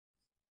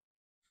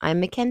I'm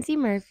Mackensie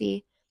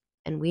Murphy,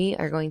 and we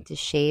are going to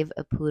shave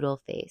a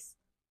poodle face.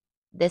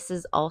 This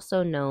is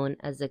also known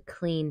as a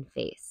clean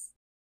face.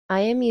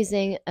 I am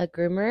using a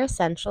Groomer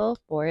Essential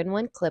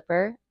 4-in-1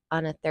 clipper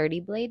on a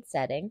 30-blade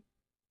setting.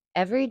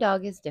 Every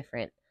dog is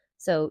different,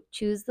 so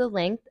choose the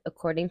length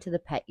according to the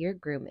pet you're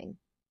grooming.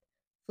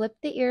 Flip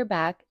the ear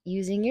back.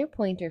 Using your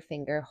pointer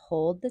finger,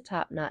 hold the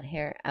top knot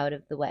hair out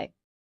of the way.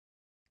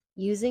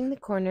 Using the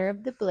corner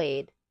of the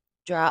blade,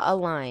 draw a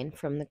line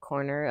from the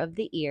corner of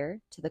the ear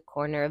to the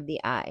corner of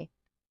the eye.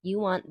 You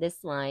want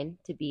this line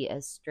to be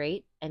as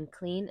straight and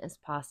clean as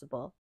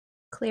possible.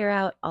 Clear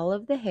out all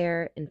of the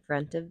hair in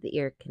front of the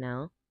ear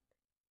canal.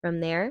 From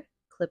there,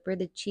 clipper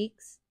the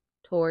cheeks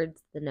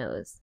towards the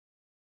nose.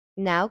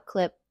 Now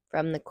clip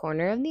from the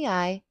corner of the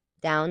eye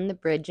down the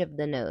bridge of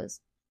the nose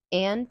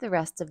and the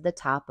rest of the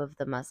top of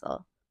the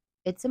muzzle.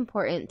 It's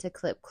important to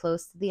clip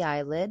close to the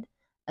eyelid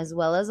as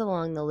well as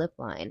along the lip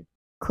line.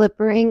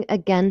 Clippering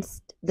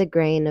against the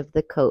grain of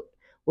the coat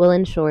will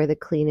ensure the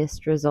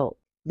cleanest result.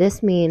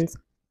 This means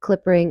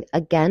clippering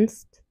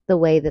against the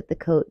way that the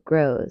coat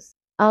grows.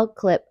 I'll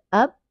clip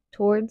up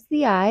towards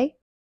the eye.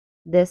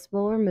 This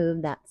will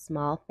remove that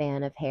small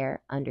fan of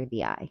hair under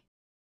the eye.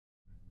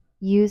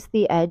 Use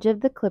the edge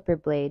of the clipper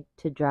blade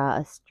to draw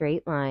a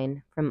straight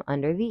line from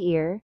under the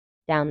ear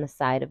down the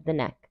side of the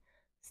neck,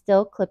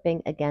 still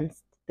clipping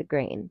against the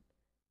grain.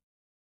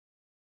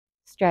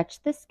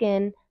 Stretch the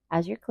skin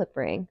as you're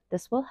clippering.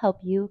 This will help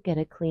you get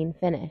a clean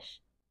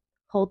finish.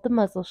 Hold the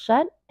muzzle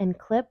shut and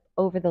clip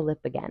over the lip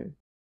again.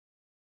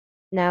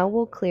 Now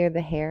we'll clear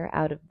the hair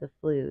out of the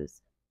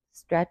flews.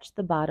 Stretch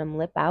the bottom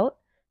lip out.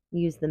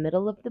 Use the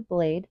middle of the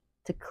blade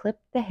to clip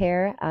the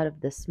hair out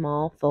of the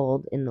small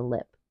fold in the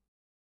lip.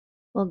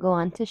 We'll go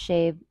on to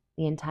shave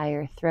the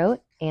entire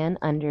throat and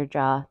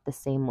underjaw the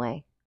same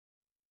way.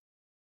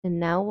 And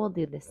now we'll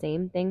do the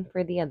same thing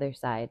for the other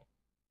side.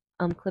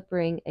 I'm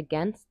clippering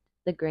against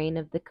the grain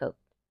of the coat.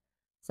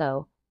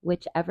 So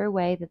whichever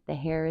way that the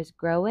hair is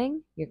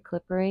growing, you're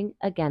clippering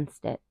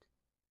against it.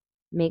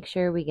 Make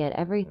sure we get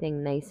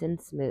everything nice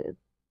and smooth.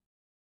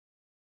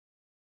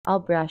 I'll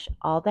brush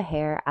all the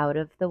hair out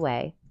of the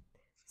way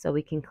so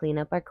we can clean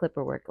up our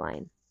clipper work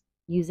line.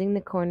 Using the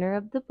corner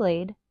of the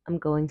blade, I'm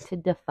going to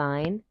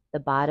define the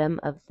bottom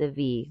of the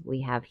V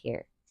we have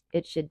here.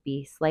 It should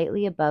be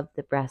slightly above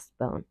the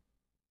breastbone.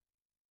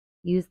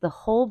 Use the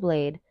whole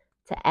blade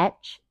to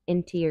etch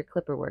into your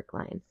clipper work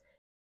line.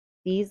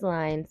 These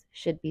lines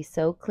should be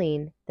so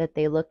clean that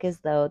they look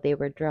as though they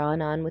were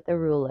drawn on with a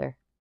ruler.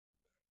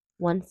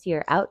 Once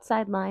your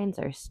outside lines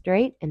are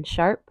straight and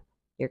sharp,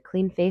 your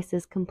clean face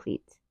is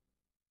complete.